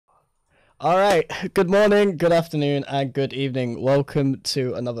All right. Good morning, good afternoon, and good evening. Welcome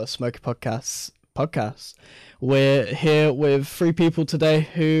to another Smoky Podcast. We're here with three people today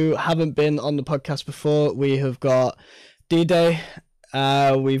who haven't been on the podcast before. We have got D-Day,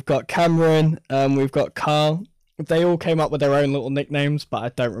 we've got Cameron, we've got Carl. They all came up with their own little nicknames, but I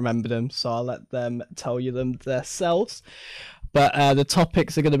don't remember them, so I'll let them tell you them themselves. But the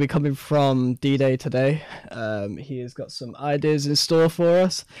topics are going to be coming from D-Day today. He has got some ideas in store for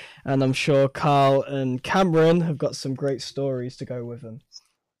us, and I'm sure Carl and Cameron have got some great stories to go with them.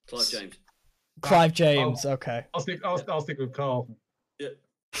 Clive James. Clive James, okay. I'll stick with Carl. Yeah.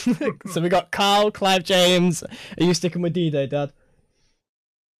 So we got Carl, Clive James. Are you sticking with D-Day, Dad?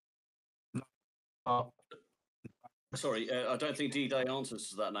 Sorry, I don't think D-Day answers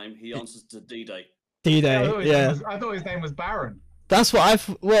to that name. He answers to D-Day. D-Day, yeah. I thought his name was Baron. That's what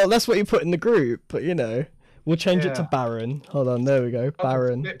that's what you put in the group, but you know, we'll change it to Baron. Hold on, there we go,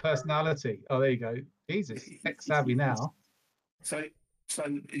 Baron. Split personality. Oh, there you go. Jesus, tech savvy now. So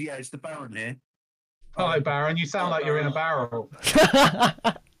yeah, it's the Baron here. Hello, Baron. You sound like you're in a barrel.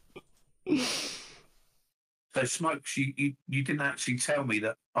 So Smokes, you didn't actually tell me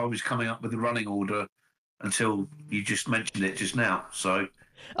that I was coming up with the running order until you just mentioned it just now. So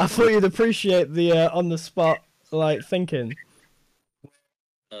I thought you'd appreciate the on the spot thinking.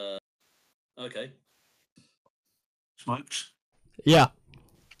 Okay. Smokes, Yeah.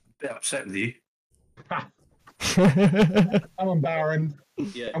 bit upset with you. Come on, Baron.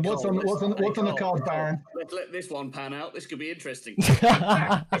 Yeah. And what's on the card, Baron? Let's let this one pan out. This could be interesting.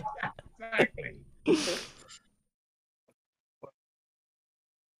 Exactly.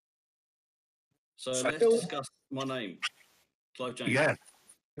 So let's discuss my name, Clive James. Yeah,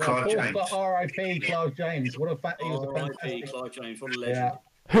 Clive James. But R.I.P. Clive James. What a fact he was a R.I.P. fantastic. Clive James. What a legend. Yeah.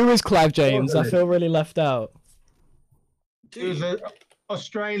 Who is Clive James? I feel really left out. He was an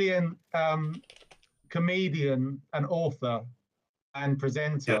Australian comedian and author and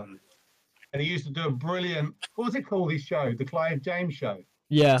presenter. Yeah. And he used to do a brilliant, what was it called, his show? The Clive James Show.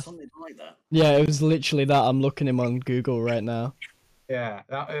 Yeah. Something like that. Yeah, it was literally that. I'm looking him on Google right now. Yeah,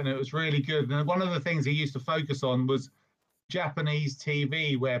 and it was really good. And one of the things he used to focus on was Japanese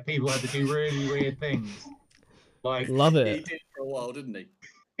TV, where people had to do really weird things. Like, Love He it. did for a while, didn't he?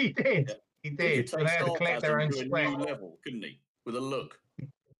 he did. Yeah. He He did. could So take they had to collect their own sarcasm to a sweat. new level, couldn't he? With a look.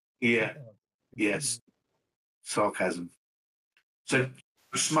 Yeah, yes, sarcasm. So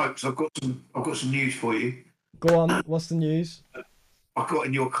Smokes, I've got some news for you. Go on. What's the news? I got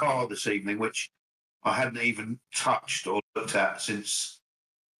in your car this evening, which I hadn't even touched or looked at since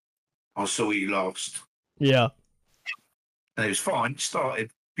I saw you last. Yeah. And it was fine. It started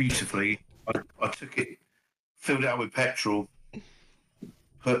beautifully. I took it, filled it up with petrol,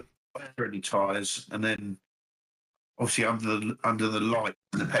 put air in the tyres, and then obviously under the light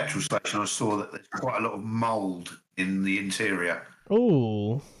in the petrol station, I saw that there's quite a lot of mould in the interior.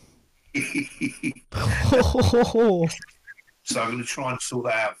 Ooh. So I'm going to try and sort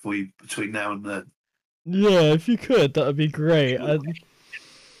that out for you between now and then. Yeah, if you could, that would be great.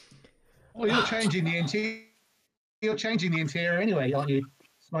 Well, you're changing the interior. You're changing the interior anyway, aren't you?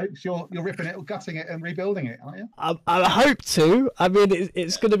 Smokes. You're ripping it, gutting it, and rebuilding it, aren't you? I hope to. I mean,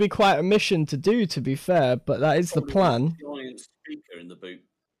 it's going to be quite a mission to do, to be fair, but that is the plan. Giant speaker in the boot.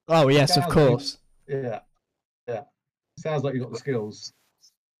 Oh, yes, of Sounds course. Yeah. Sounds like you've got the skills.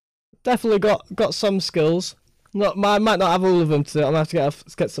 Definitely got some skills. I might not have all of them to do. I'm going to have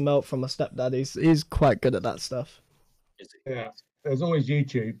to get some help from my stepdad. He's quite good at that stuff. Is he? Yeah. There's always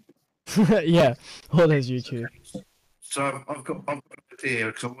YouTube. Yeah. Oh, there's YouTube. So I've got an idea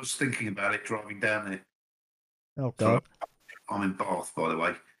because I was thinking about it driving down there. Oh, So God. I'm in Bath, by the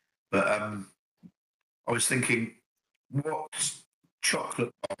way. But I was thinking, what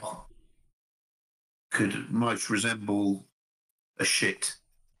chocolate bar could most resemble a shit?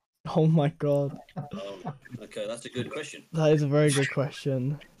 Oh, my God. Okay, that's a good question. That is a very good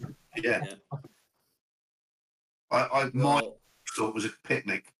question. Yeah. Yeah. My Well, thought was a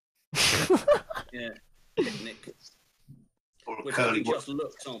picnic yeah. Picnic. or a We're curly talking just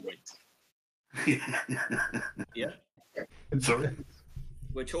looks, aren't we? Yeah. Sorry?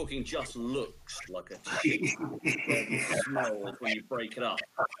 We're talking just looks like a chicken. Smells when you break it up.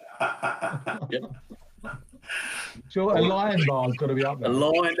 Sure, a lion bar's got to be up A there.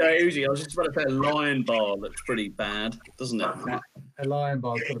 lion, Uzi, I was just about to say a lion bar looks pretty bad, doesn't it? A lion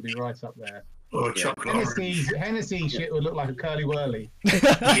bar's got to be right up there. Or a Yeah. chocolate Hennessy shit would look like a curly whirly.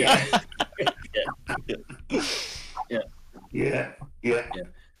 Yeah. Yeah.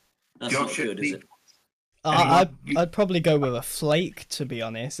 That's Josh, not good, is it? I'd probably go with a flake, to be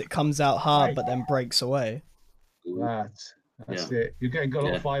honest. It comes out hard, but then breaks away. That's Yeah. it. You're getting got a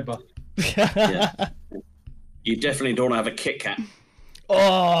lot of fibre. Yeah. You definitely don't have a Kit Kat.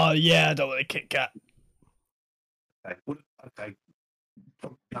 Oh yeah, I don't want a Kit Kat. Okay.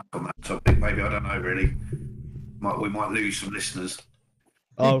 Up on that topic, maybe I don't know really. We might lose some listeners.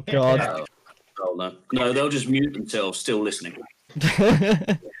 Oh god. Oh no, no, they'll just mute themselves, still listening.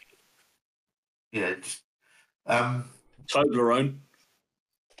 Yeah. Toblerone.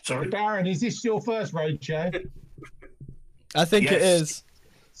 Sorry. Darren, is this your first road show? I think it Yes. is.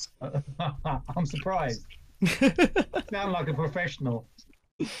 I'm surprised. Sound like a professional.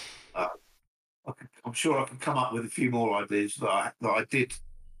 I'm sure I can come up with a few more ideas that I did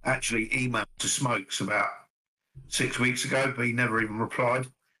actually email to Smokes about 6 weeks ago, but he never even replied.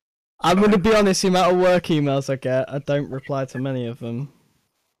 I'm going to be honest, the amount of work emails I get, I don't reply to many of them.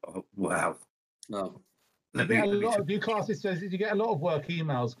 Oh, wow. No. You get a lot. Do you class this? Did you get a lot of work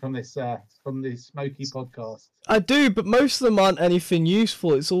emails from this Smoky podcast? I do, but most of them aren't anything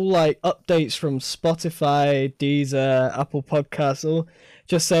useful. It's all like updates from Spotify, Deezer, Apple Podcasts, all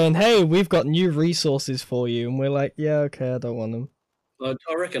just saying, hey, we've got new resources for you. And we're like, yeah, okay, I don't want them. I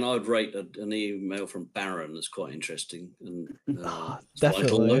reckon I'd rate an email from Baron as quite interesting. And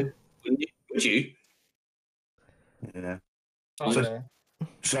Definitely. Would you? Yeah. Okay.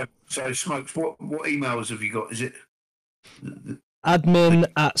 So Smokes, what emails have you got? Is it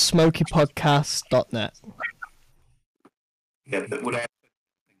admin@smokypodcast.net. Yeah, but would I have sent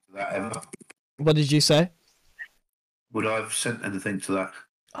anything to that ever? What did you say? Would I have sent anything to that?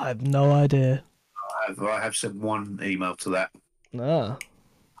 I have no idea. I have sent one email to that. Ah.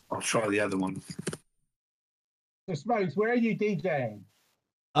 I'll try the other one. So Smokes, where are you DJing?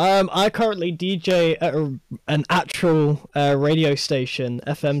 I currently DJ at an actual radio station,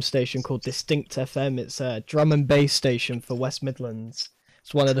 FM station called Distinct FM. It's a drum and bass station for West Midlands.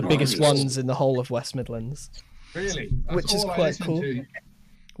 It's one of the biggest ones in the whole of West Midlands. Really? Which is all I quite listen cool. to.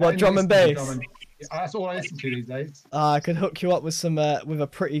 What, I drum and listen to bass? That's all I listen to these days. I could hook you up with some with a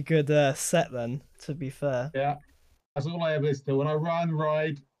pretty good set then, to be fair. Yeah. That's all I ever listen to. When I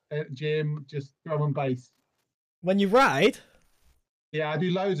ride at gym, just drum and bass. When you ride? Yeah, I do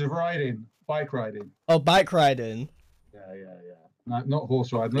loads of riding, bike riding. Oh, bike riding. Yeah. No, not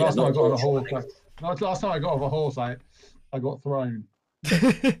horse riding. Yeah, Last time I not got on a horse horse, last time I got off a horse, I got thrown.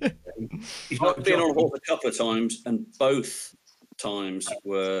 He's not I've been on a joking. horse a couple of times, and both times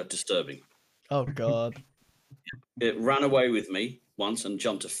were disturbing. Oh god. It ran away with me once and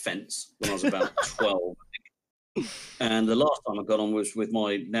jumped a fence when I was about 12. And the last time I got on was with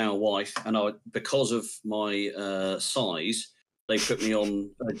my now wife, and because of my size, they put me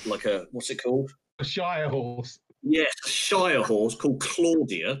on like a, what's it called? A Shire horse. Yes, a Shire horse called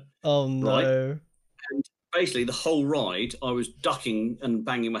Claudia. Oh no. And basically, the whole ride, I was ducking and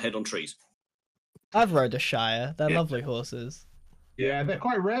banging my head on trees. I've rode a Shire. They're Yeah. lovely horses. Yeah, they're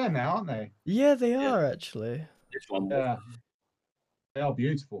quite rare now, aren't they? Yeah, they Yeah. are actually. This one was Yeah. They are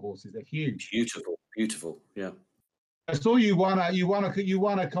beautiful horses. They're huge. beautiful, beautiful. Yeah. I saw you won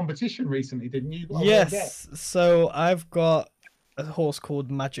a competition recently, didn't you? Yes. So I've got a horse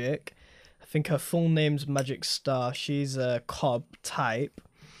called Magic. I think her full name's Magic Star. She's a cob type,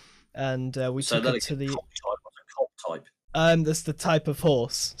 and we So took that her is to a the. cob type. What's a cob type? That's the type of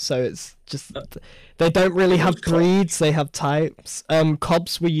horse. So it's just they don't really have What's cob? breeds. They have types.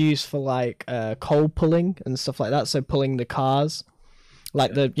 Cobs we use for like coal pulling and stuff like that. So pulling the cars,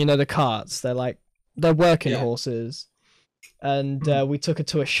 like the the carts. They're working Yeah. horses, and we took her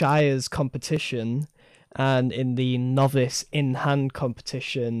to a Shires competition. And in the novice in-hand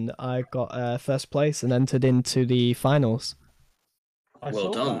competition, I got first place and entered into the finals. I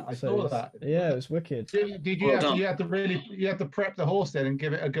Well saw done. that. I So saw it's- that. Yeah, it was wicked. Did you Well have done. you had to prep the horse then and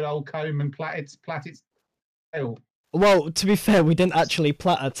give it a good old comb and plait its tail? Well, to be fair, we didn't actually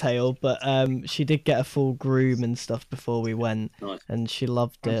plait her tail, but she did get a full groom and stuff before we went, Nice. and she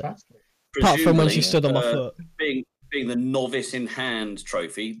loved it. Fantastic. Apart from when she Presumably, stood on my foot. Being the novice in hand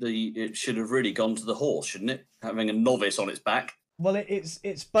trophy, it should have really gone to the horse, shouldn't it? Having a novice on its back. Well,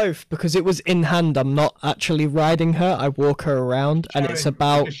 it's both because it was in hand. I'm not actually riding her. I walk her around, and it's Showing-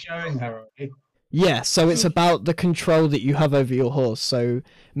 about just showing her. yeah. So it's about the control that you have over your horse. So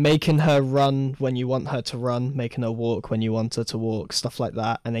making her run when you want her to run, making her walk when you want her to walk, stuff like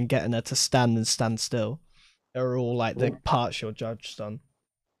that, and then getting her to stand and stand still. They're all like the parts you're judged on.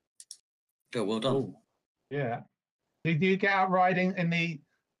 Yeah, well done. Oh, yeah. Did you get out riding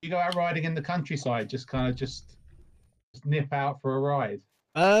you go out riding in the countryside? Just nip out for a ride.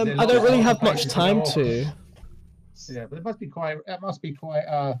 I There's don't lots really of have much places to time go. to. Yeah, but it must be quite.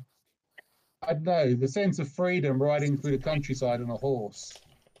 I don't know, the sense of freedom riding through the countryside on a horse.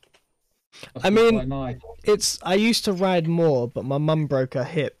 Must I be mean, quite nice. I used to ride more, but my mum broke her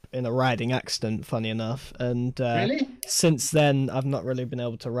hip in a riding accident, funny enough, and Really? since then I've not really been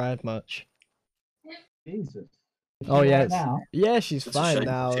able to ride much. Jesus. Is Oh she yeah, alright now? yeah, she's That's a fine shame.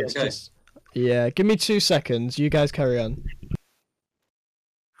 now. Is It's she okay? just yeah. Give me 2 seconds. You guys carry on.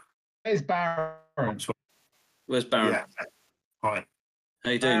 Where's Baron? Where's Baron? Yeah. Hi.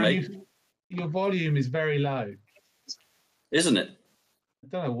 How you doing, Baron, mate? your volume is very low. Isn't it? I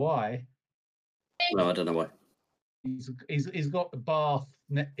don't know why. No, I don't know why. He's got the Bath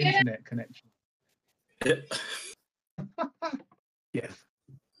internet connection. Yeah.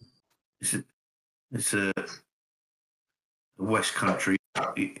 It's a West Country. I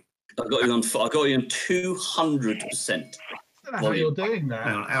got you on 200%. I don't know how you're doing that.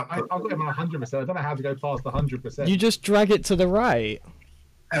 Hang on, I've output. got him on 100%. I don't know how to go past 100%. You just drag it to the right.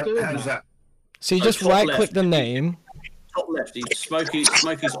 How's that? So you So just top right click left. the name. Top left, Smokey's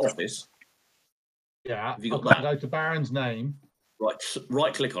office. Yeah, Have you got I've got to that? go to Baron's name.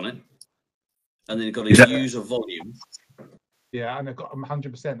 Right click on it, and then you've got Is to that- use a volume. Yeah, and I've got him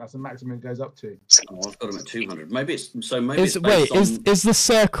 100%. That's the maximum it goes up to. Oh, I've got him at 200. Maybe it's Is based wait, on, is the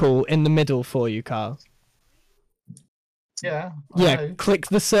circle in the middle for you, Carl? Yeah. I Yeah, know. click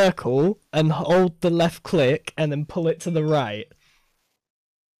the circle and hold the left click and then pull it to the right.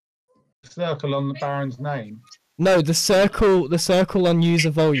 Circle on the Baron's name. No, the circle on user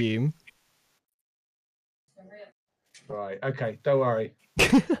volume. Right. Okay. Don't worry.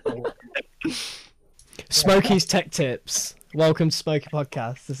 Smokey's Tech Tips. Welcome to Smokey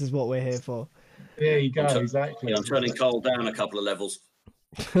Podcast. This is what we're here for. There you go. I'm t- Exactly. I'm turning Cole down a couple of levels.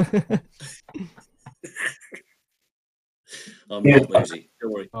 I'm Yeah. not boozy.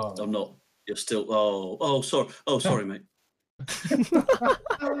 Don't worry. Oh. I'm not. You're still. Oh, sorry. Oh, sorry, mate.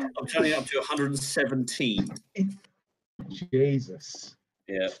 I'm turning up to 117. Jesus.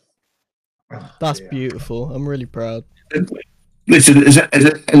 Yeah. Oh, That's dear. beautiful. I'm really proud. Listen,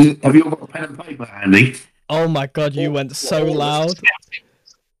 have you all got a pen and paper handy? Oh my god, you went so All of loud. us.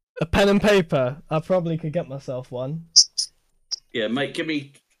 A pen and paper. I probably could get myself one. Yeah, mate. Give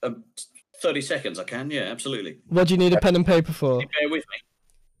me 30 seconds. I can. Yeah, absolutely. What do you need a pen and paper for? Bear with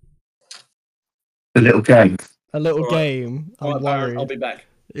me. A little game. A little All right. game. All I'm right, Baron, I'll worried. be back.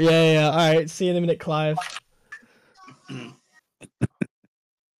 Yeah. All right. See you in a minute, Clive.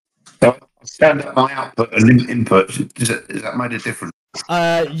 So I stand up my output and input. Is that made a difference?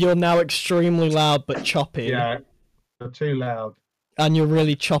 You're now extremely loud but choppy. Yeah. They're too loud. And you're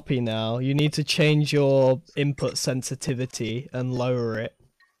really choppy now. You need to change your input sensitivity and lower it.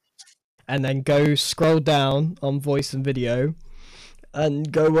 And then go scroll down on voice and video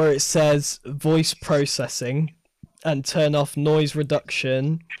and go where it says voice processing and turn off noise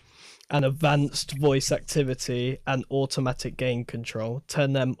reduction and advanced voice activity and automatic gain control.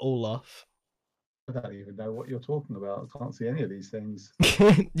 Turn them all off. I don't even know what you're talking about. I can't see any of these things.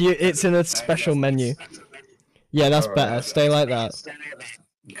 It's in a special menu. Yeah, that's Alright. better. Stay like that.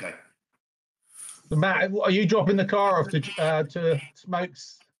 Okay. So Matt, are you dropping the car off to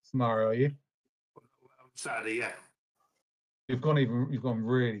Smokes tomorrow? Are you? Saturday, yeah. You've gone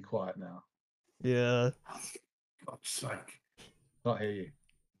really quiet now. Yeah. God's sake. Can't hear you.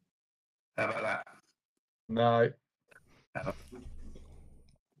 How about that? No.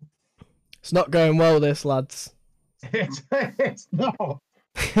 It's not going well, this, lads. It's not. Oh,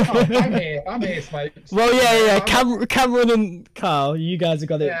 I'm here. I'm here, Smokes. Well, yeah. I'm- Cameron and Carl, you guys have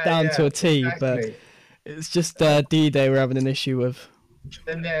got it Yeah, down to yeah, a T, but exactly. it's just D-Day we're having an issue with.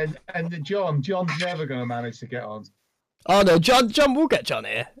 And then John's never going to manage to get on. Oh no, John, we'll get John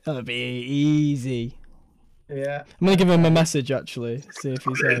here. That'll be easy. Yeah. I'm gonna give him a message actually, see if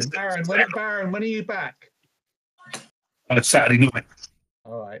he's home. Baron, when are you back? Saturday night.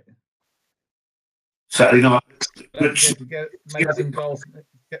 All right. Saturday night. Let's make some golf.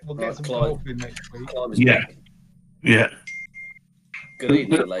 We'll get Right, some Clive. golf in next week. Clive is Yeah. back. Yeah. Good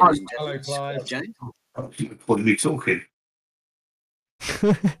evening, ladies and Hello, gentlemen. Clive. Jane. What are we talking?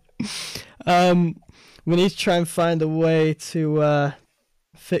 We need to try and find a way to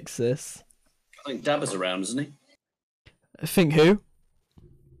fix this. I think Dabber's around, isn't he? I think who?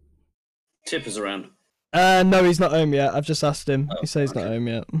 Tipper's around. No, he's not home yet. I've just asked him. Oh, He says he's not okay. home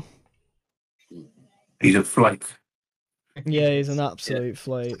yet. He's a flake. Yeah, he's an absolute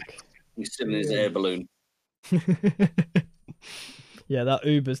flake. He's still in his air balloon. Yeah, that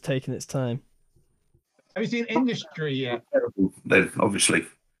Uber's taking its time. Have you seen Industry yet? Terrible. Then obviously.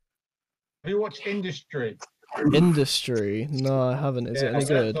 Have you watched Industry? Industry? No, I haven't. Is it any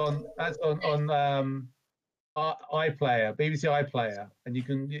good? That's on iPlayer, BBC iPlayer,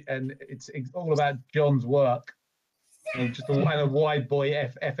 and it's all about John's work. and just a wide boy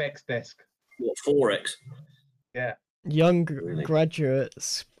FX desk. What, 4X? Yeah. Young Really?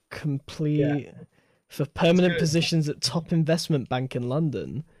 graduates complete for permanent good. positions at top investment bank in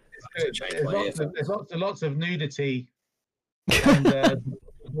London. It's Change good. my There's lots of nudity and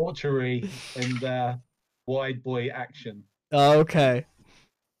debauchery and wide boy action. Oh, okay.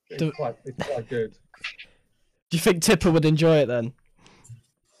 It's quite good. Do you think Tipper would enjoy it then?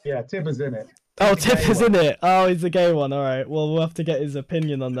 Yeah, Tipper's in it. Oh, He's the gay Tipper's one. in it. Oh, he's the gay one. All right. Well, we'll have to get his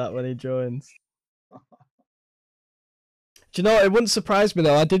opinion on that when he joins. Do you know what? It wouldn't surprise me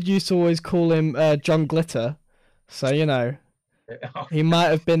though. I did used to always call him John Glitter, so you know he might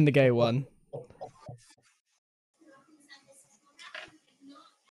have been the gay one.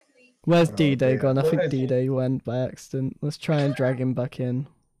 Where's Oh, D-Day dear. gone? I think Where's- D-Day went by accident. Let's try and drag him back in.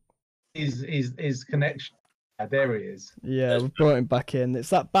 His connection. There he is. Yeah, we brought him back in. It's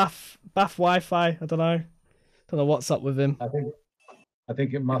that Bath Wi-Fi. I don't know. Don't know what's up with him. I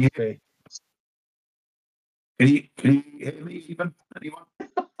think it must be. Can you hear me even?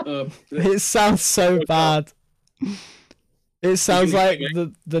 Anyone? It sounds so bad. It sounds like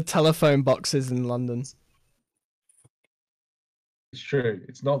the telephone boxes in London. It's true.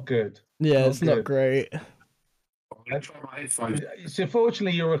 It's not good. Yeah, Not it's not good. great. I'm going to try my headphones. So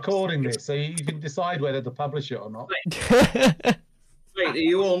fortunately, you're recording this, so you can decide whether to publish it or not. Wait, are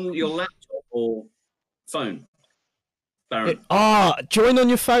you on your laptop or phone, Baron? Join on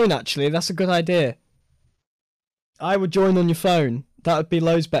your phone, actually. That's a good idea. I would join on your phone. That would be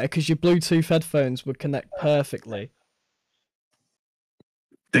loads better because your Bluetooth headphones would connect perfectly.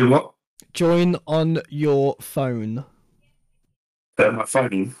 Do what? Join on your phone. My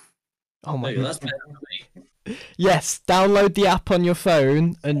phone. Oh my No, god. that's better than me. Yes, download the app on your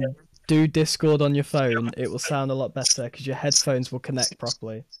phone and do Discord on your phone. It will sound a lot better because your headphones will connect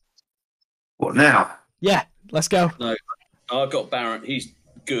properly. What now? Yeah, let's go. No, I've got Baron. He's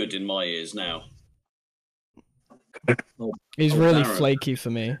good in my ears now. He's Oh, really Darren. flaky for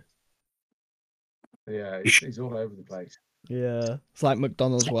me. Yeah, he's all over the place. Yeah, it's like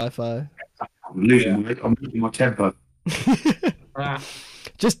McDonald's Wi-Fi. I'm losing my temper. Ah,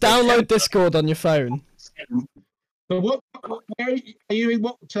 Just download Discord on your phone. so where are you in?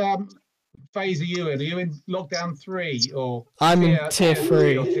 What phase are you in? Are you in lockdown 3 or I'm in tier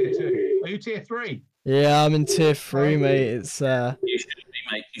 3. or tier 2? Are you tier 3? Yeah, I'm in tier 3, mate. It's You should be,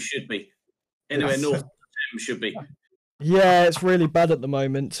 mate. You should be. Anywhere Yes. north of Tim should be. yeah, it's really bad at the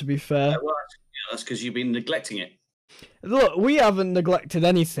moment, to be fair. Well, that's because you've been neglecting it. Look, we haven't neglected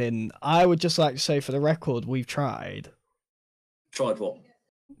anything. I would just like to say for the record, we've tried Tried what?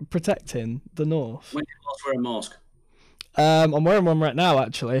 protecting the North. When did you last wear a mask? I'm wearing one right now,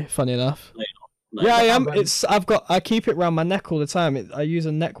 actually. Funny enough. No, Yeah, I am. haven't. I keep it around my neck all the time. I use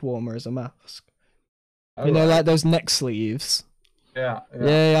a neck warmer as a mask. Oh, You know, right. like those neck sleeves. Yeah.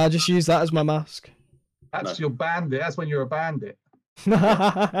 Yeah, I just use that as my mask. That's your bandit. That's when you're a bandit.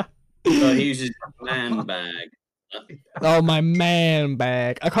 So he uses a man bag. Oh, my man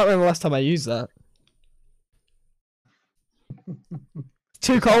bag. I can't remember last time I used that.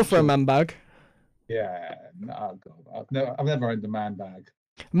 Too cold for a man bag. Yeah. No, God, I've never owned a man bag.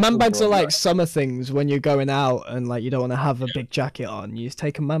 Man bags are Right. like summer things when you're going out and like you don't want to have a big jacket on. You just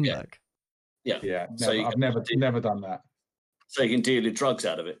take a man Yeah. bag. Yeah. Yeah. So you I've can never done that. So you can deal your drugs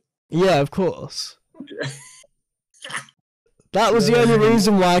out of it. Yeah, of course. That was the only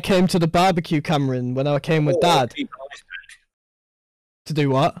reason why I came to the barbecue, Cameron, when I came with Or Dad. Keep an ice pack. To do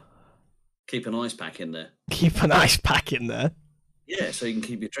what? Keep an ice pack in there. Keep an ice pack in there. Yeah, so you can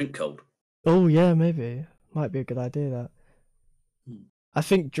keep your drink cold. Oh yeah, maybe. Might be a good idea, that. Hmm. I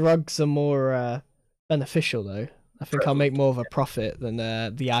think drugs are more beneficial though. I think I'll make more of a profit than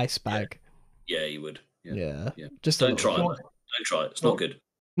the ice bag. Yeah, you would. Yeah. Yeah. Just a Don't little try it. bit. mate. Don't try it. It's not good.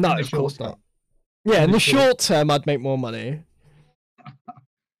 No, In the of course short not. Yeah, in In the the short- short term I'd make more money.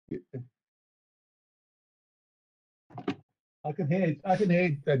 I can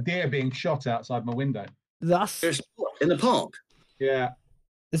hear a deer being shot outside my window. That's There's in the park. Yeah.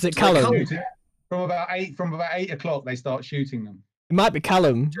 is it So they Callum? can't- From about 8 o'clock they start shooting them. It might be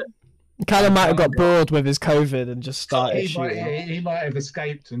Callum. Callum might have got bored with his COVID and just started He might, shooting. he might have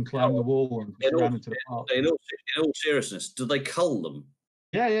escaped and climbed the wall and In all- ran into the park. In all seriousness, do they cull them?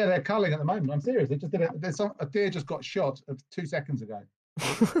 Yeah, they're culling at the moment. I'm serious. They just did it. A deer just got shot 2 seconds ago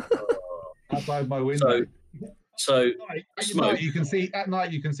outside my window. So At smoke. night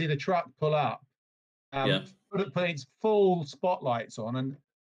you can see the truck pull up. Yeah. Put its full spotlights on,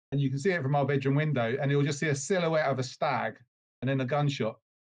 and you can see it from our bedroom window, and you'll just see a silhouette of a stag, and then a gunshot.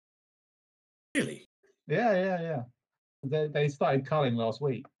 really, Yeah. They started culling last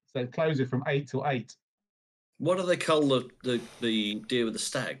week, so it closes from 8 till 8. What do they call the deer with the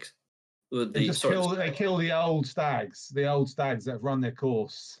stags? They kill the old stags that have run their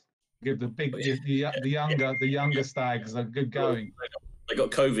course. Give the younger stags a good going. They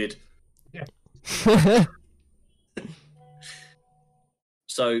got COVID. Yeah.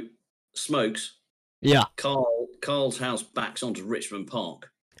 So, Smokes. Yeah. Carl's house backs onto Richmond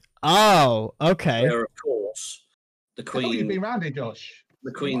Park. Oh, okay. Where, of course, the Queen. I thought you'd been round here, Josh.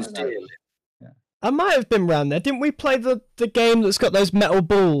 The Queen's deer. I might have been round there. Didn't we play the game that's got those metal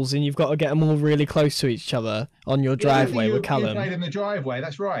balls and you've got to get them all really close to each other on your driveway with Callum? You played in the driveway.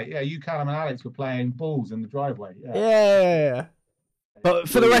 That's right. Yeah, you, Callum, and Alex were playing balls in the driveway. Yeah. But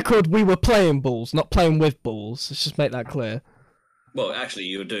for the record, we were playing balls, not playing with balls. Let's just make that clear. Well, actually,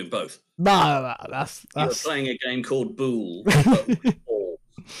 you were doing both. No, that's... You were playing a game called Bool.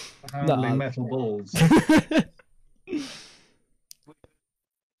 Handling metal balls. Is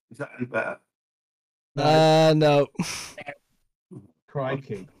that any better? No.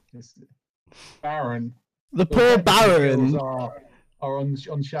 Crikey. Baron. The poor Baron. Are on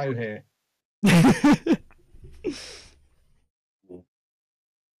show here.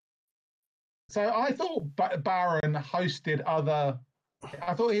 So I thought Baron hosted other...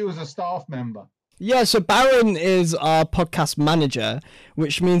 I thought he was a staff member. Yeah, so Baron is our podcast manager,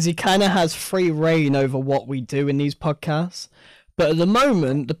 which means he kind of has free reign over what we do in these podcasts. But at the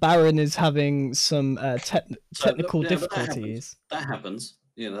moment, the Baron is having some technical difficulties. That happens.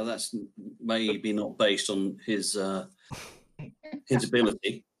 You know, that's maybe not based on his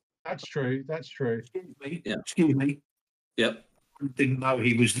ability. That's true. Excuse me. Yep. I didn't know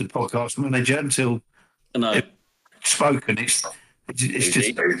he was the podcast manager until spoken. It's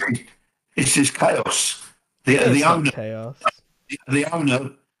just chaos. The owner chaos. The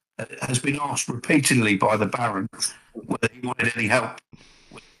owner has been asked repeatedly by the Baron whether he wanted any help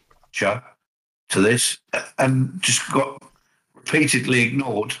with to this, and just got repeatedly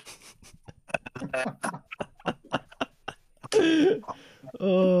ignored.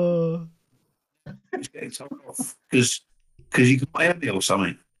 Oh, He's getting told off because you can pay me or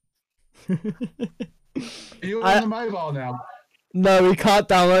something. Are you on the mobile now? No, he can't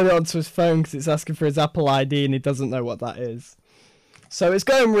download it onto his phone because it's asking for his Apple ID and he doesn't know what that is. So it's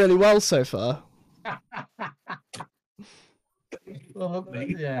going really well so far. Well,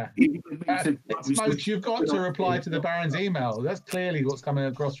 yeah. Smokes, you've got to reply to the Baron's email. That's clearly what's coming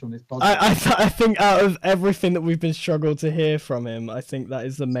across from this podcast. I think out of everything that we've been struggling to hear from him, I think that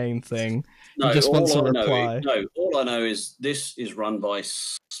is the main thing. No, he just wants a reply. All I know is this is run by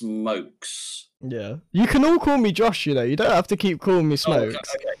Smokes. Yeah. You can all call me Josh, you know. You don't have to keep calling me Smokes.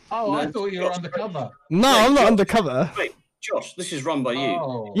 Okay. Oh, I thought you were undercover. No, I'm not undercover. Wait, Josh, this is run by you.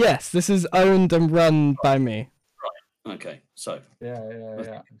 Oh. Yes, this is owned and run by me. Okay, so yeah.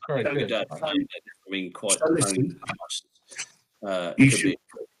 Very good. I mean, quite. You should.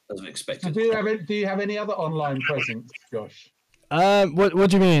 As expected. Do you have any other online presence, Josh? What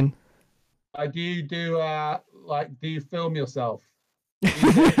do you mean? Do you do film yourself? Do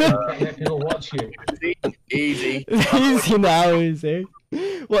you let people watch you? Easy. Easy now, easy.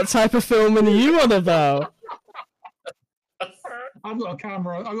 What type of filming are you on about? I've got a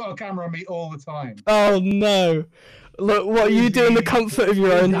camera on me all the time. Oh no. Look, what you do in the comfort of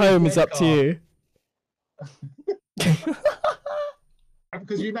your own home is up to you.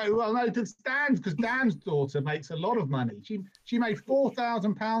 Because because Dan's daughter makes a lot of money. She made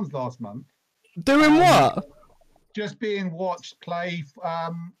 £4,000 last month. Doing what? Just being watched play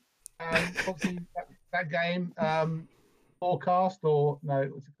obviously that game forecast or no,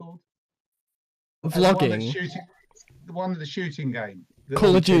 what's it called? Vlogging. The one with the shooting game.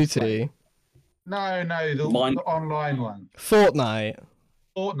 Call of Duty. No, the online one. Fortnite.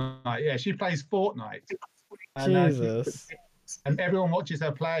 Yeah, she plays Fortnite. Jesus. And everyone watches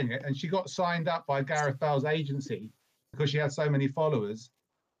her playing it. And she got signed up by Gareth Bale's agency because she had so many followers.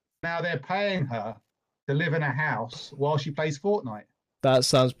 Now they're paying her to live in a house while she plays Fortnite. That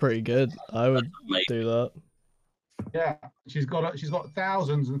sounds pretty good. I would do that. Yeah, she's got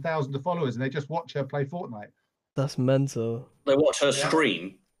thousands and thousands of followers, and they just watch her play Fortnite. That's mental. They watch her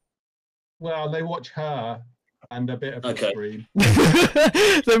stream. Well, they watch her and a bit of her stream.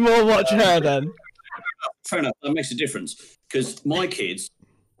 They more watch her then. Fair enough. That makes a difference because my kids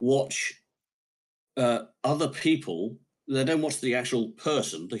watch other people. They don't watch the actual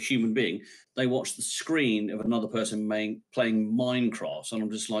person, the human being. They watch the screen of another person playing Minecraft, and I'm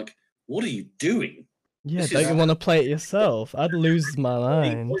just like, "What are you doing?" Yeah, don't you want to play it yourself? I'd lose my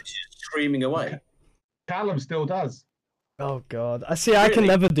mind. Screaming away. Callum still does. Oh God! I see. I can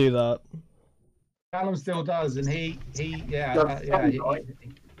never do that. Callum still does, and he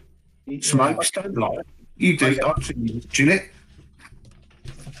Smokes don't lie. You do. I've seen you watching it.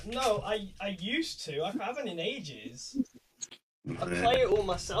 No, I used to. I haven't in ages. I play it all I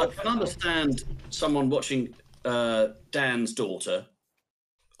myself. can understand someone watching Dan's daughter.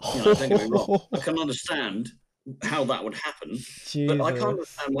 You know, don't get me wrong. I can understand how that would happen, but I can't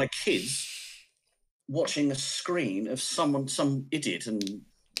understand my kids watching a screen of some idiot in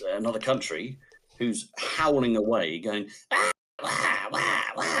another country who's howling away, going, ah, wah, wah,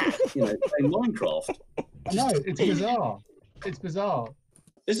 wah, you know, playing Minecraft. No, it's bizarre. It's bizarre,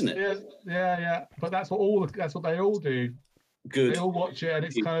 isn't it? Yeah. But that's what they all do. Good. They all watch it, and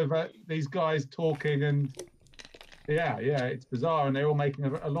it's kind of these guys talking, and yeah, it's bizarre, and they're all making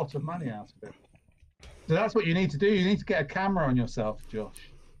a lot of money out of it. So that's what you need to do. You need to get a camera on yourself, Josh.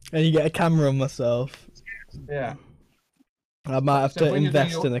 And you get a camera on myself. Yeah. I might have to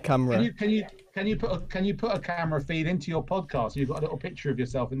invest in a camera. Can you put a camera feed into your podcast? You've got a little picture of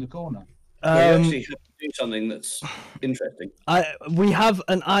yourself in the corner. You actually have to do something that's interesting. We have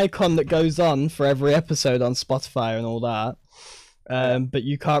an icon that goes on for every episode on Spotify and all that. But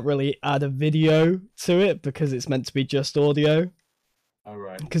you can't really add a video to it because it's meant to be just audio. Oh,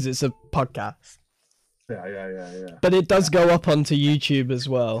 right. Because it's a podcast. Yeah. But it does go up onto YouTube as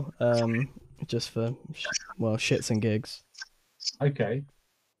well. Just for, well, shits and gigs. Okay.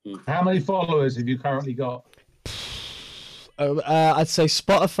 How many followers have you currently got? I'd say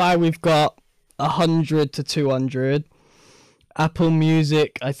Spotify we've got 100 to 200. Apple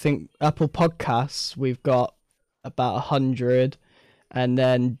Music, I think Apple Podcasts we've got about 100, and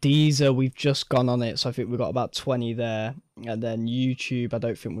then Deezer we've just gone on it, so I think we've got about 20 there, and then YouTube I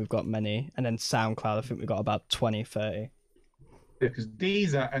don't think we've got many, and then SoundCloud I think we've got about 20, 30. Because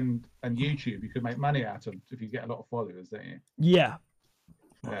Deezer and YouTube you could make money out of if you get a lot of followers, don't you? Yeah.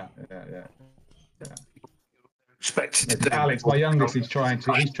 Yeah. Alex, my youngest, he's trying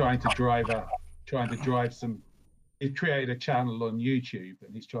to drive some. He's created a channel on YouTube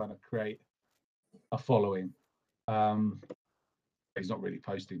and he's trying to create a following. He's not really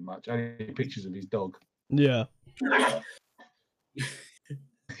posting much. Only pictures of his dog. Yeah.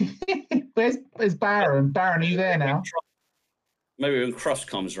 Where's Baron? Baron, are you there now? Maybe when Cross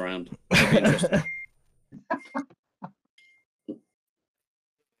comes around. That'd be interesting.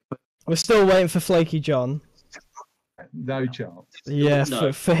 We're still waiting for Flaky John. No chance. Yeah,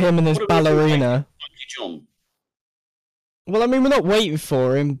 No. for him and his ballerina. Flaky John. Well, I mean, we're not waiting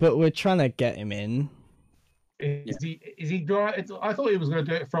for him, but we're trying to get him in. Is he dry? I thought he was going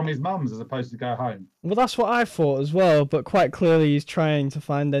to do it from his mum's as opposed to go home. Well, that's what I thought as well, but quite clearly he's trying to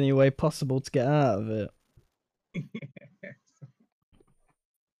find any way possible to get out of it.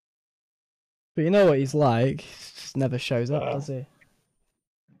 But you know what he's like. He just never shows up, does he?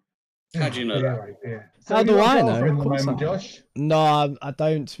 How do you know that? Yeah. How do I know? At the Of course moment, I know. Josh. No, I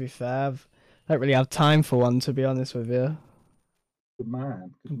don't, to be fair. I don't really have time for one, to be honest with you. Good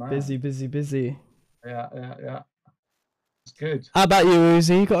man. Busy. Yeah. It's good. How about you,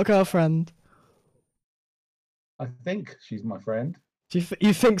 Uzi? You got a girlfriend? I think she's my friend. Do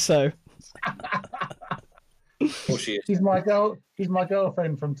you think so? Of course she is. She's my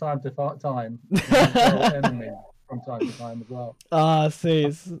girlfriend from time to time. She's my girl enemy from time to time as well. Ah, I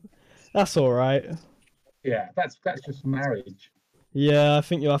see. That's all right. Yeah, that's just marriage. Yeah, I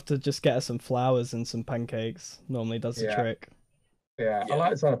think you'll have to just get her some flowers and some pancakes. Normally does the trick. Yeah, I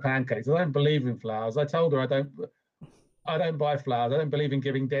like some pancakes. I don't believe in flowers. I told her I don't buy flowers. I don't believe in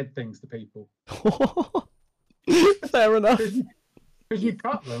giving dead things to people. Fair enough. Because you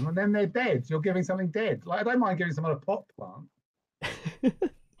cut them and then they're dead. You're giving something dead. Like, I don't mind giving someone a pot plant.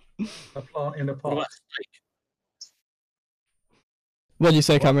 A plant in a pot. What about steak? What do you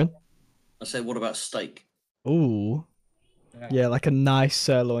say, Cameron? I said, what about steak? Ooh. Yeah, like a nice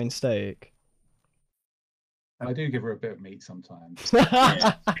sirloin steak. I do give her a bit of meat sometimes.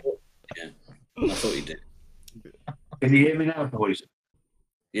 Yeah. I thought you did. Can you hear me now, boys?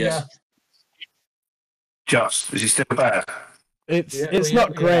 Yes. Just, is he still bad? It's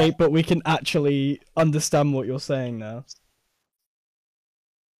not great, but we can actually understand what you're saying now.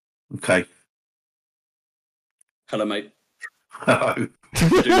 Okay. Hello, mate. Hello.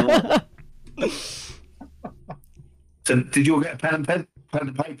 Doing all right? So, did you all get a pen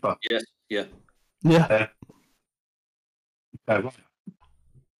and paper? Yes. Yeah. Yeah. Okay.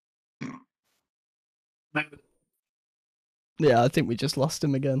 Yeah, I think we just lost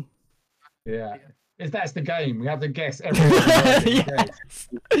him again. Yeah. That's the game. We have to guess every Yes.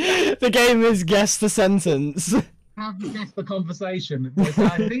 The game is guess the sentence. Have to guess the conversation.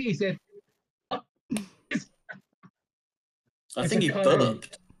 I think he said. I think he code.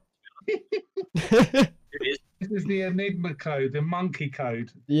 burped. It is. This is the Enigma code, the monkey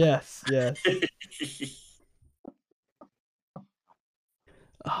code. Yes.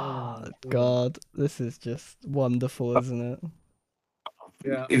 Oh God, this is just wonderful, isn't it?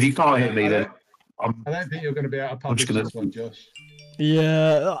 Yeah. If you can't hear me, then I'm I don't think you're going to be able to I'm just publish gonna- this one, Josh.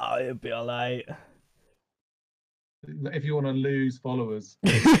 Yeah, it'll be alright. If you want to lose followers.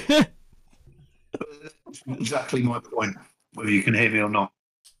 exactly my point. Whether you can hear me or not.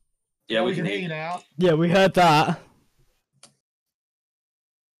 Yeah, we can can hear hear you you. now. Yeah, we heard that.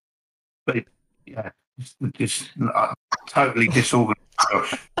 But yeah, it's totally disorganized.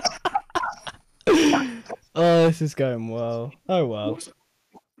 Josh. Oh, this is going well. Oh well.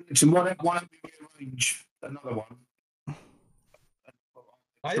 Listen, why don't we rearrange another one?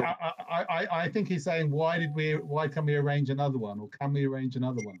 I think he's saying why can we arrange another one, or can we arrange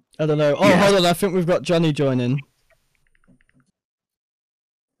another one? I don't know. Oh, Yeah. hold on. I think we've got Johnny joining.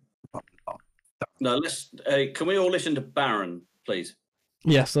 No, let's. Can we all listen to Baron, please?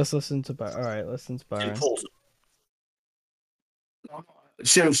 Yes, let's listen to Baron. All right, listen to It's Baron. important.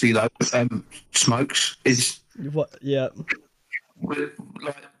 Seriously though, Smokes is What? Yeah. with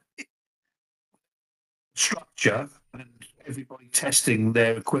like structure and everybody testing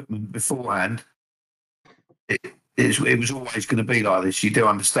their equipment beforehand. It was always going to be like this. You do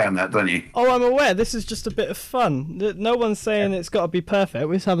understand that, don't you? Oh, I'm aware. This is just a bit of fun. No one's saying it's got to be perfect.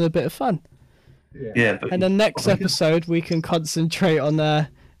 We're just having a bit of fun. Yeah, but And the next episode, we can concentrate on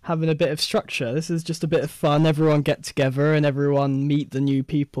having a bit of structure. This is just a bit of fun. Everyone get together and everyone meet the new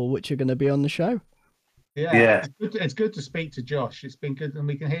people which are going to be on the show. Yeah. It's good to speak to Josh. It's been good, and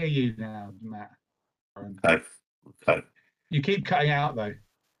we can hear you now, Matt. okay. You keep cutting out though.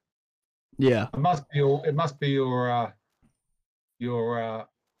 Yeah. It must be your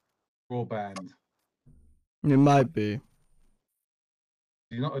broadband. It might be.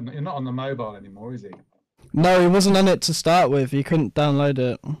 You're not on the mobile anymore, is he? No, he wasn't on it to start with. He couldn't download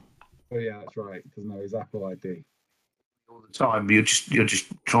it. Oh yeah, that's right. Doesn't know his Apple ID. All the time, you're just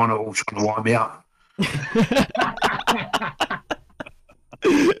trying to wind me up.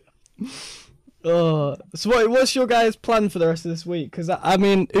 Oh, so what's your guys' plan for the rest of this week? Because I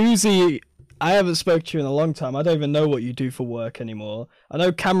mean, Uzi, I haven't spoke to you in a long time. I don't even know what you do for work anymore. I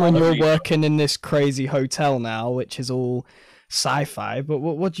know Cameron, you're working in this crazy hotel now, which is all sci-fi. But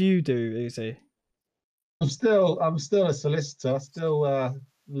what do you do, Uzi? I'm still a solicitor. Still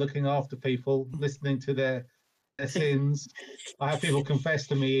looking after people, listening to their sins. I have people confess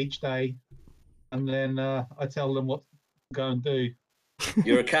to me each day, and then I tell them what to go and do.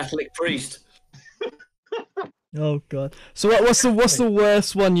 You're a Catholic priest. Oh God! So what's the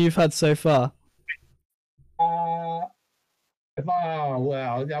worst one you've had so far? Well,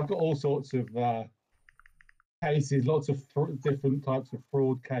 I've got all sorts of cases, lots of different types of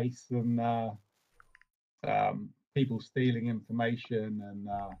fraud case, and people stealing information, and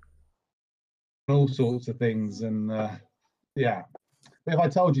all sorts of things. And yeah, if I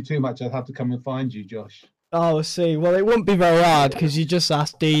told you too much, I'd have to come and find you, Josh. Oh, I see. Well, it wouldn't be very hard because you just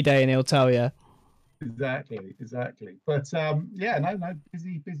ask D-Day and he'll tell you. Exactly. But yeah, no,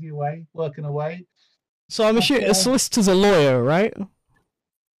 busy away, working away. So I'm assuming a solicitor's a lawyer, right?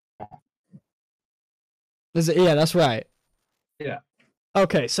 Is it? Yeah, that's right. Yeah.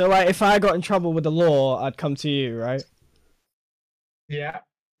 Okay, so like, if I got in trouble with the law, I'd come to you, right? Yeah.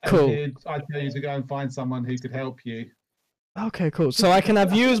 Cool. I'd tell you to go and find someone who could help you. Okay, cool. So I can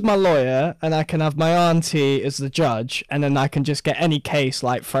have you as my lawyer, and I can have my auntie as the judge, and then I can just get any case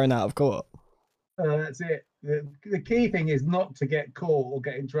like thrown out of court. That's it. The key thing is not to get caught or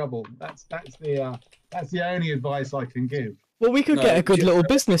get in trouble. That's the only advice I can give. Well, we could No, get a good just- little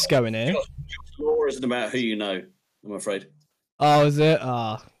business going here. Law isn't about who you know, I'm afraid. Oh, is it?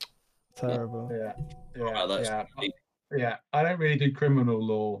 Ah, terrible. Yeah. I don't really do criminal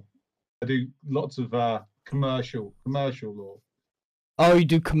law. I do lots of commercial law. Oh, you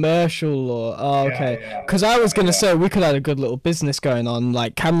do commercial law. Oh, okay. Yeah. Because I was going to say we could have a good little business going on.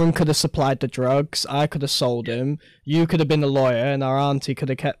 Like Cameron could have supplied the drugs. I could have sold him. You could have been the lawyer, and our auntie could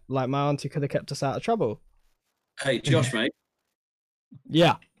have kept, like my auntie could have kept us out of trouble. Hey, Josh, mate.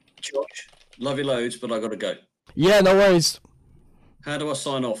 Yeah. Josh, love you loads, but I got to go. Yeah, no worries. How do I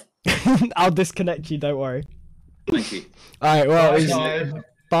sign off? I'll disconnect you. Don't worry. Thank you. All right. Well, Bye, it's- Clive.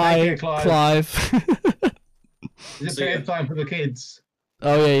 bye, Thank you, Clive. Is it See ya. bedtime for the kids?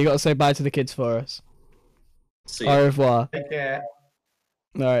 Oh yeah, you got to say bye to the kids for us. See Au you. revoir. Take care.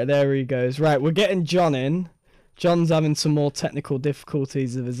 All right, there he goes. Right, we're getting John in. John's having some more technical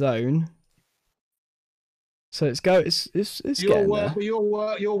difficulties of his own. So it's getting there.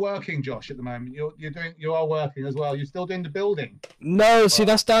 You're working, Josh, at the moment. You are working as well. You're still doing the building. No, see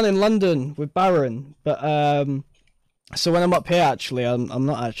that's down in London with Baron. But so when I'm up here, actually, I'm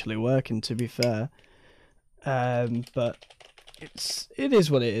not actually working, to be fair. But it is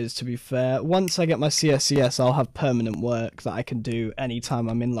what it is. To be fair, once I get my CSCS, I'll have permanent work that I can do anytime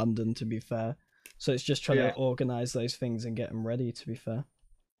I'm in London. To be fair, so it's just trying to organise those things and get them ready. To be fair.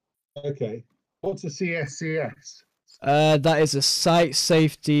 Okay. What's a CSCS? That is a site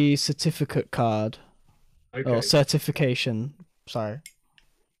safety certificate card or certification. Sorry.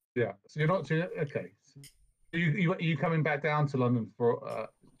 Yeah. So you're not okay. Are you coming back down to London for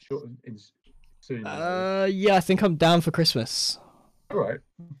soon? Yeah, I think I'm down for Christmas. All right.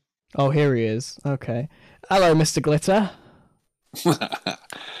 Oh, here he is. Okay. Hello, Mr. Glitter.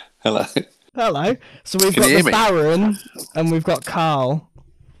 Hello. Hello. So we've Can got you hear the me? Baron and we've got Carl.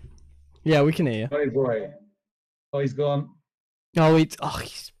 Yeah, we can hear you. Oh boy. Oh, he's gone. Oh,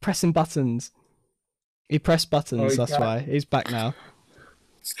 he's pressing buttons. He pressed buttons, he's that's back. why. He's back now.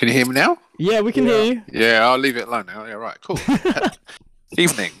 Can you hear me now? Yeah, we can hear you. Yeah, I'll leave it alone now. Yeah, right, cool.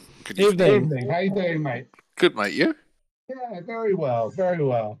 Evening. Good Evening. Evening. How you doing, mate? Good, mate. You? Yeah, very well. Very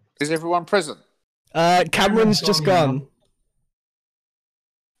well. Is everyone present? Cameron's just gone gone.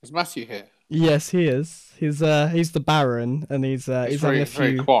 Is Matthew here? Yes, he is. He's the Baron, and he's He's having very, a few.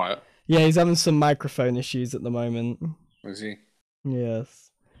 very quiet. Yeah, he's having some microphone issues at the moment. Is he?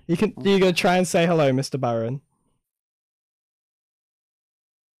 Yes. You gonna try and say hello, Mr. Baron?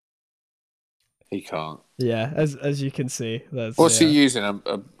 He can't. Yeah, as you can see, there's. What's he using? An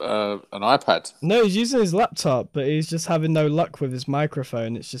iPad? No, he's using his laptop, but he's just having no luck with his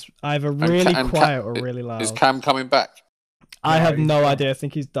microphone. It's just either really quiet or really loud. Is Cam coming back? I No, have he's no done. idea. I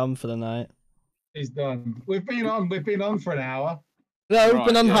think he's done for the night. He's done. We've been on for an hour. No, we've Right,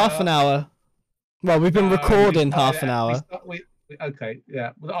 been on yeah. half an hour. Well, we've been recording half an hour. Okay,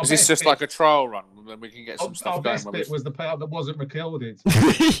 yeah. Well, our Is this best just bit- like a trial run? Then we can get some our stuff going. best bit was the part that wasn't recorded.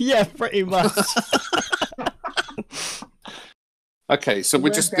 Yeah, pretty much. Okay, so We we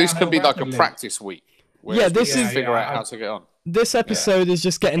went just this downhill can be like a rapidly. practice week. where Yeah, we this can is- figure Yeah, out how to get on. This episode is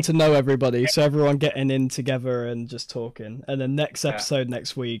just getting to know everybody, so everyone getting in together and just talking. And then next episode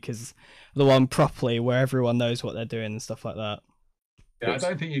next week is the one properly where everyone knows what they're doing and stuff like that. Yeah, I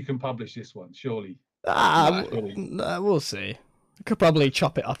don't think you can publish this one, surely. We'll see. Could probably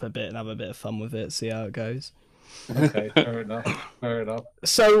chop it up a bit and have a bit of fun with it, see how it goes. Okay, fair enough. Fair enough.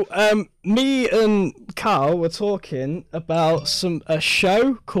 So, me and Carl were talking about a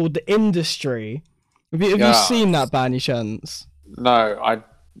show called The Industry. Have you Yeah. seen that by any chance? No,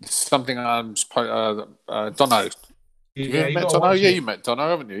 something Dono. Yeah, You you met gotta Dono? watch Yeah, it. you met Dono,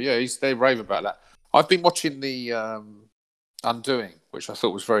 haven't you? Yeah, they rave about that. I've been watching the Undoing, which I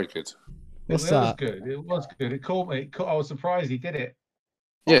thought was very good. What's It was that? good. It was good. It caught me. I was surprised he did it.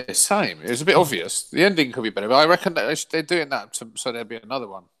 Yeah, same. It was a bit obvious. The ending could be better, but I reckon that they're doing that so there'll be another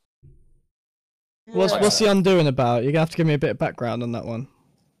one. What's The Undoing about? You're going to have to give me a bit of background on that one.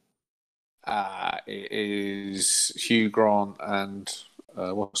 It is Hugh Grant and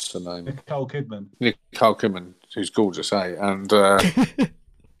what's her name? Nicole Kidman. Nicole Kidman, who's gorgeous, eh? And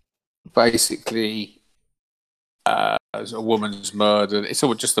basically, there's a woman's murdered. It's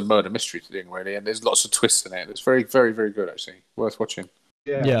all just a murder mystery thing, really, and there's lots of twists in it. It's very, very, very good, actually. Worth watching.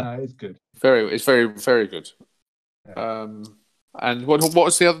 Yeah, Yeah. No, it's good. It's very, very good. Yeah. And what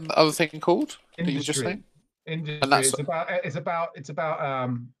was the other thing called? That you just Industry. saying? Industry. And that's- It's about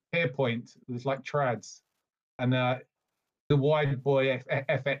Hairpoint. It's like trads, and the wide boy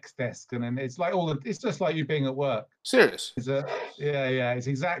FX desk, and then it's like it's just like you being at work. Serious? Yeah. It's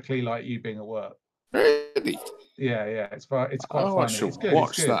exactly like you being at work. Really? Yeah. It's quite Oh, funny. I shall It's good. watch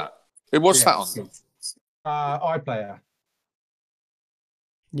it's good. that. What's Yeah, that it's on? good. iPlayer.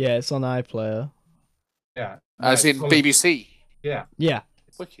 Yeah, it's on iPlayer. Yeah. As in full of- BBC? Yeah. Yeah.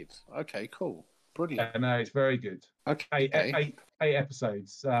 Wicked. Okay, cool. Brilliant. No, it's very good. Okay. Eight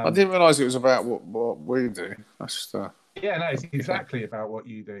episodes. I didn't realise it was about what we do. That's Yeah, no, it's exactly about what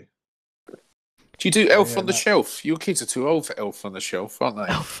you do. Do you do Elf Yeah, on the no. Shelf? Your kids are too old for Elf on the Shelf, aren't they?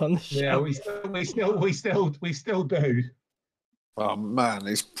 Elf on the Yeah, Shelf. we still do. Oh man,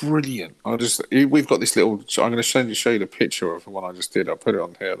 it's brilliant. We've got this little. I'm going to show you the picture of the one I just did. I'll put it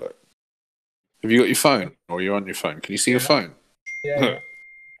on here. Look. Have you got your phone, or are you on your phone? Can you see your phone? Yeah.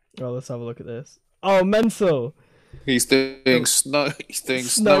 Oh, let's have a look at this. Oh, mental. He's doing snow. He's doing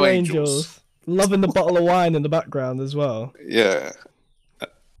Snow Angels. Loving the bottle of wine in the background as well. Yeah.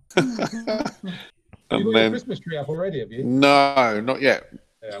 You got your Christmas tree up already, have you? No, not yet.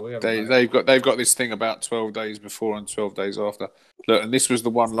 Yeah, we haven't. They've got this thing about 12 days before and 12 days after. Look, and this was the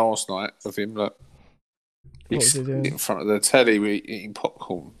one last night of him. Look, What was he he's doing? in front of the telly, we eating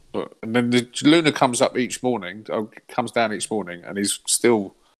popcorn. Look, and then Luna comes up each morning, comes down each morning, and he's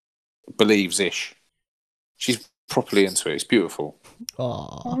still believes ish. She's properly into it. It's beautiful.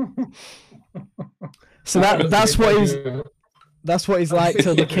 Oh. So that's what he's That's what he's like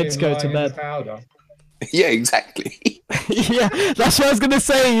till the kids go to bed. Yeah, exactly. Yeah, that's what I was gonna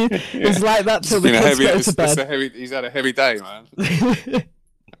say. It's like that till the kids go to bed. He's had a heavy day, man.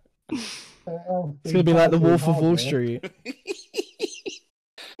 It's gonna be like the Wolf of Wall Street.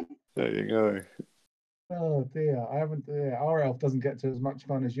 There you go. Oh dear, I haven't. Our elf doesn't get to as much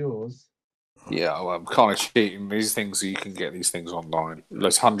fun as yours. Yeah, well, I'm kind of cheating. These things, you can get these things online.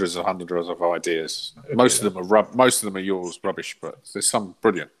 There's hundreds of ideas. Most of them are yours, rubbish, but there's some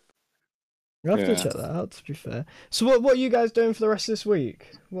brilliant. You'll have to check that out, to be fair. So what are you guys doing for the rest of this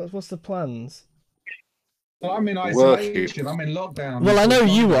week? What's the plans? Well, I'm in isolation. I'm in lockdown. Well, I know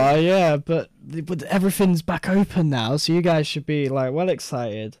you are, yeah, but everything's back open now, so you guys should be like well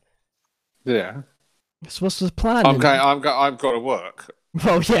excited. Yeah. So what's the plan? I've got to work.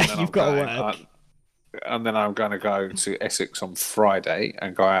 Well, yeah, you've got to work. And then I'm going to go to Essex on Friday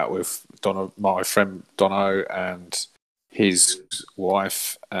and go out with my friend Dono and his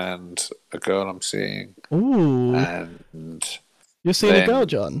wife and a girl I'm seeing. Ooh. And you're seeing a girl,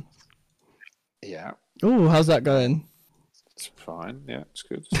 John? Yeah. Ooh, how's that going? It's fine. Yeah, it's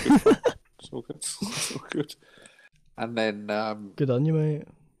good. It's good fun. It's all good. It's all good. And then good on you, mate.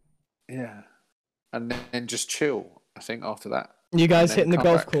 Yeah. And then just chill, I think, after that. You guys hitting the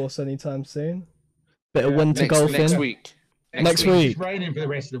golf course anytime soon? Bit of winter golfing next week. Next week. It's raining for the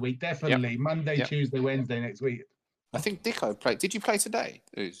rest of the week, definitely. Yep. Monday, Tuesday, Wednesday next week. I think Dicko played. Did you play today?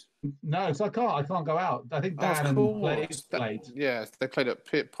 No, because I can't go out. I think Dan and Blake played. Yeah, they played at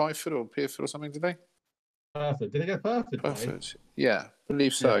Pyford or Pierford or something, did they? Perfect. Did they go Perfect? Perfect. Yeah,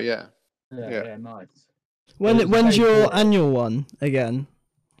 believe so. Yeah. Yeah, nice. When's your annual one again?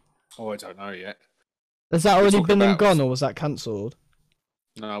 Oh, I don't know yet. Has that already been and gone, or was that cancelled?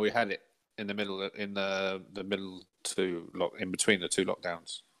 No, we had it in the middle in between the two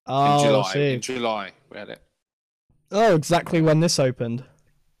lockdowns. Oh, in July we had it. Oh, exactly when this opened.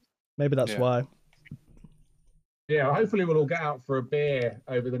 Maybe that's why. Yeah, hopefully we'll all get out for a beer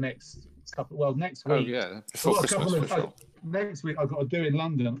over the next couple. Well, next week. Oh yeah, before Christmas. Next week I've got to do in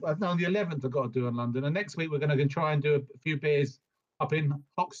London. No, on the 11th I've got to do in London, and next week we're going to try and do a few beers up in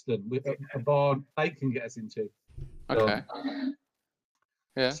Hoxton with a bar they can get us into. Okay.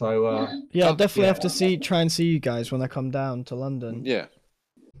 Yeah. So I'll definitely have to try and see you guys when I come down to London. Yeah.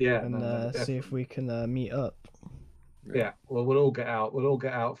 Yeah. And see if we can meet up. Yeah. Well, we'll all get out. We'll all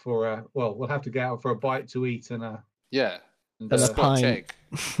get out for we'll have to get out for a bite to eat and a Scotch egg.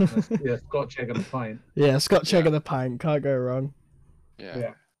 Scotch egg and a pint. Yeah, Scotch egg and a pint. Can't go wrong.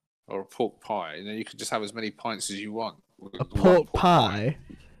 Yeah. Or a pork pie, and then you can just have as many pints as you want. A pork pie?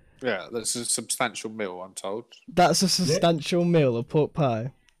 Yeah, that's a substantial meal, I'm told. That's a substantial meal, a pork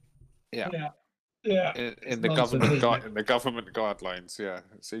pie. Yeah. In the government guidelines, yeah.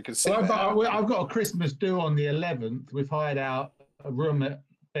 So you can sit I've got a Christmas do on the 11th. We've hired out a room at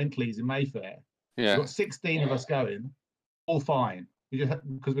Bentley's in Mayfair. Yeah. We've got 16 of us going. All fine. Because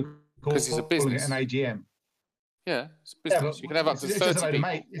it's a business. It an AGM. Yeah, it's a business. You can have up to 30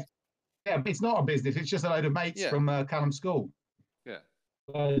 people. Yeah, it's not a business. It's just a load of mates from Callum School. Yeah.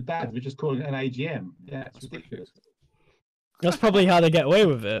 Dad, we're just calling it an AGM. Yeah, it's ridiculous. That's probably how they get away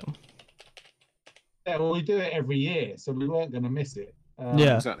with it. Yeah, well, we do it every year, so we weren't going to miss it.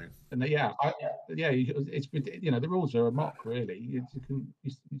 Yeah, exactly. And it's the rules are a mock, really. You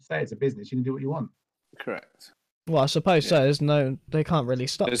say it's a business, you can do what you want. Correct. Well, I suppose so. They can't really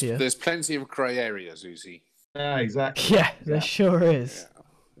stop you. There's plenty of grey areas, Uzi. Yeah, exactly. Yeah, there sure is. Yeah.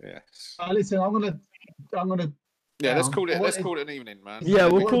 Yes. Listen, I'm gonna. Yeah, let's call it an evening, man. Yeah,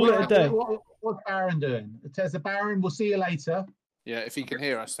 we'll call it a day. What's Baron doing? It says the Baron. We'll see you later. Yeah, if he can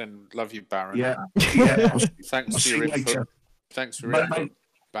hear us, then love you, Baron. Yeah. Thanks for your input. Thanks for your input,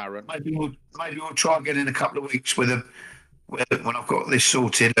 Baron. Maybe we'll try again in a couple of weeks when I've got this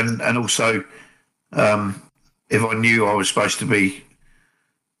sorted, and also if I knew I was supposed to be.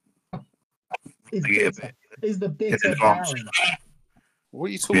 Is the bitter Baron? What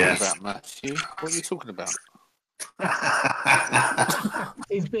are you talking about, Matthew? What are you talking about?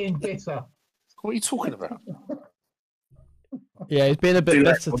 He's being bitter. What are you talking about? Yeah, he's been a bit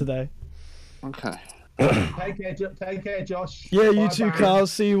better today. Okay. Take care, Josh. Yeah, you too, Carl.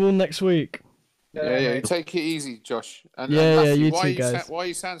 See you all next week. Yeah. Take it easy, Josh. And Matthew, you why too, guys. Why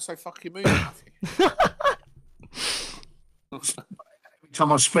you sound so fucking moody, Matthew? Every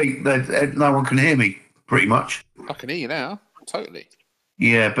time I speak, no one can hear me, pretty much. I can hear you now, totally.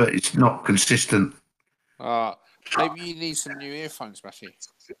 Yeah, but it's not consistent. Maybe you need some new earphones, Matthew.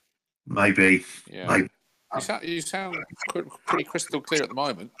 Maybe. Yeah. Maybe. You sound pretty crystal clear at the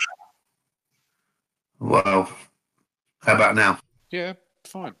moment. Well, how about now? Yeah,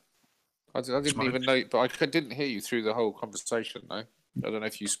 fine. I didn't even know, but I didn't hear you through the whole conversation, though. I don't know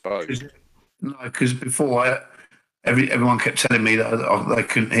if you spoke. No, because before everyone kept telling me that they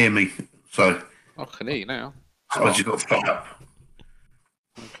couldn't hear me, so I can hear you now. I just got fed up.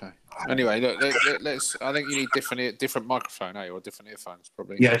 Okay. Anyway, look, let's. I think you need different microphone, or different earphones,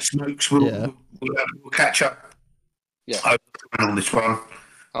 probably. Yeah, Smokes. We'll catch up. Yeah. On this one.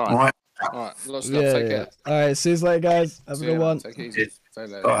 All right. Lot of stuff. Take care. All right. See you later, guys. Have a good one. Take it easy.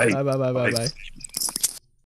 Bye. Bye.